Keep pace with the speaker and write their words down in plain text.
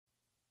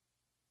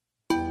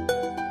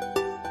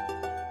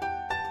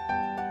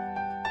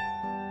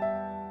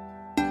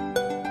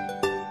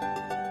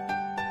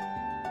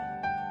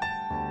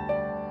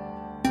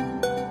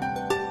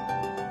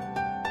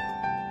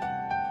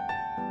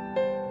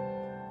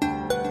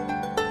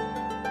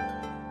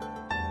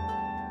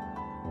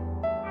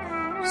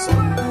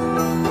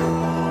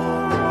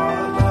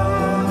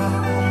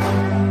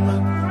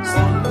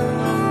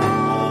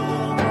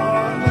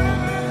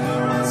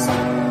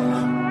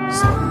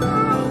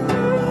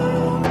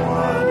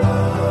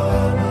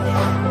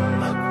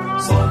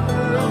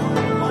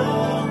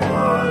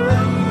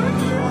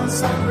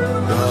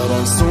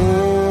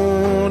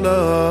رسول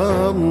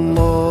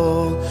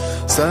الله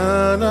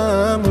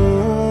سلام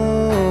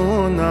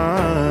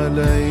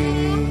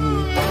عليك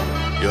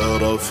يا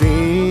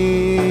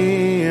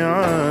رفيع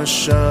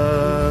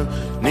الشان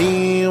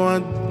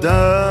والدرج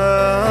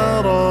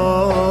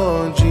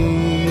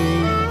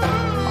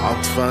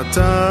عطفة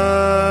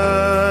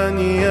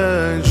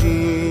يا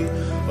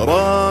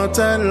جيرة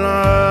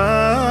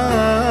العالم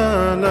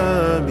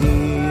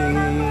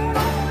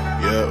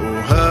يا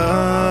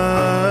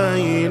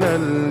أهيل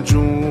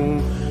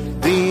الجود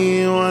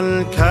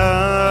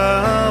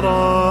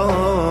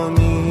والكرم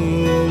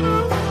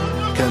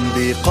كم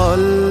بقلبي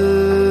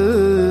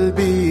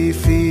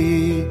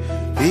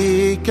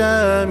فيك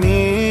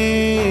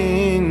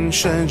من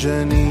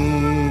شجني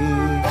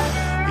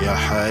يا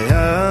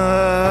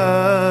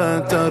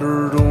حياة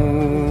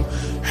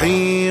الروح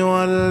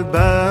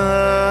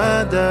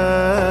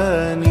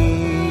والبدن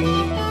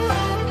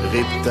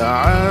غبت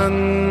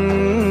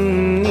عني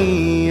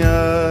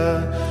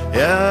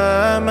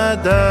يا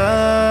مدى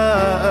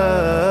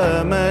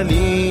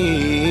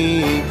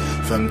أملي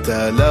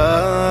فامتلأ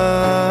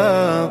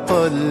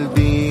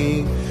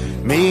قلبي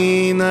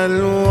من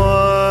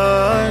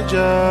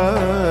الوجل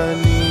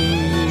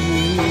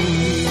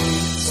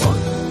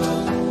صلى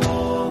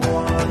الله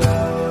على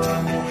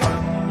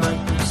محمد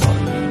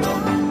صلى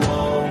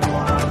الله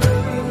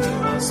عليه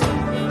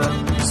وسلم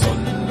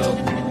صلى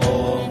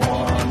الله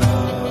على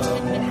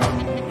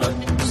محمد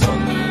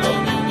صلى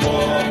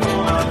الله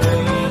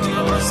عليه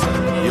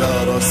وسلم يا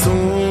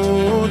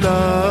رسول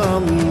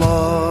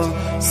الله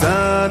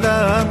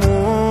سلام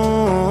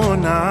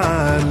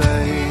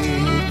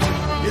عليك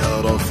يا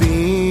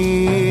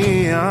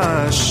رفيع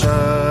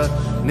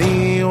الشان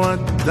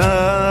والدرج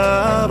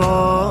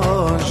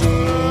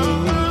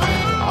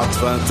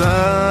عطفة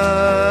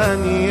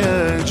يا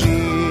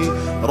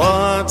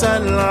جيرة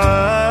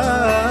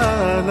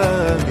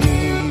العالم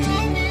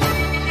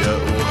يا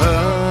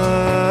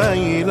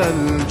أهيل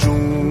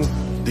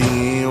الجود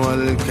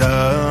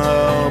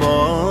والكرم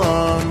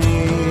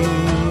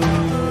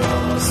يا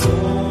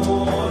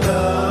رسول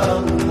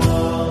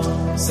الله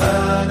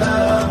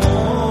سلام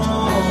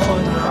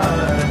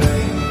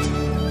عليك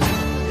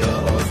يا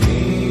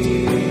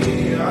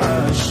رفيع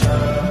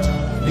الشان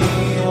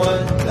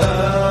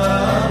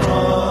والدرج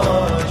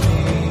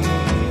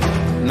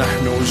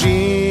نحن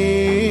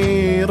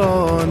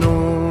جيران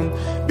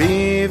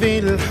بذي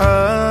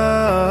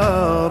الحرم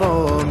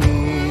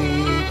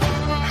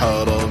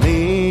حرم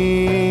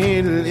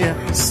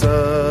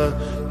الإحسان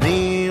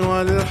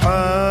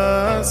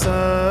والحسن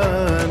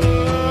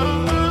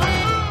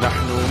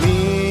نحن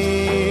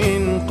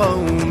من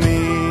قوم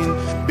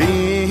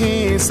به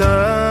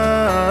سكنوا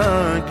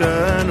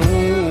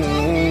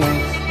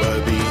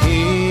وبه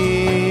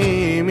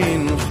من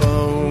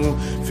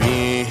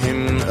خوفهم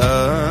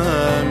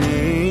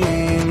آمنوا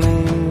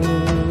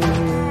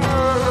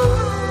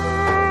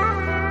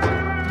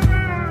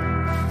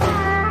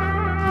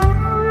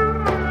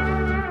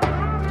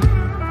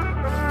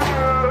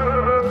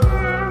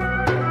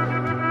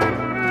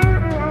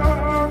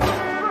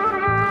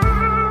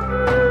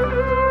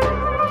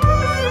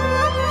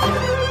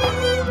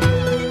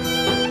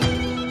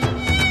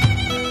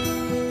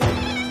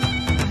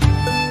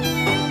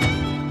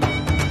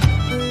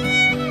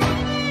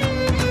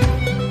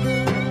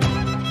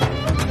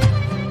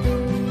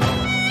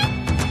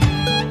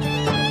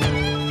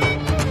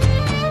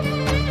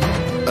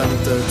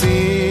أنت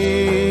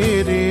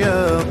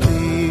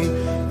ترياقي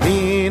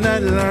من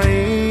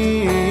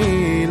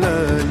العلل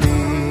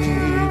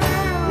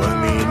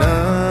ومن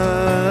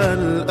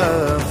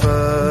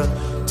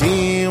الآفات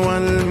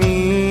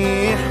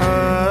والمحن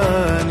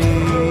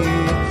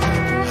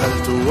هل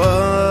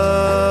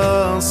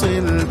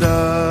تواصل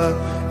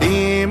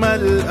دائم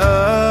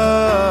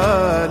الآلام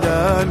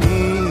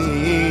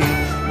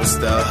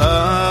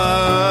مستهاما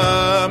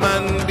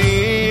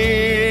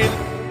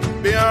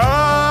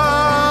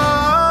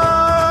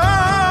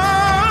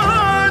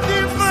بالبعاد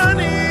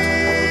فني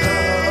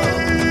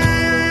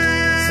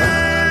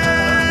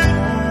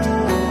سلام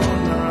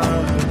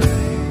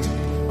عليك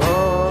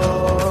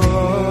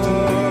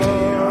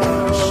رفيع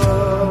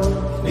الشان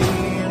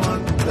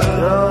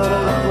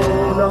والدرج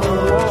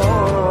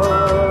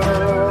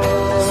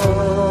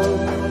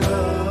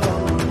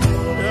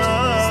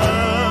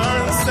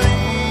يا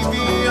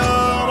سيدي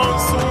يا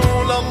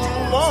رسول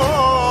الله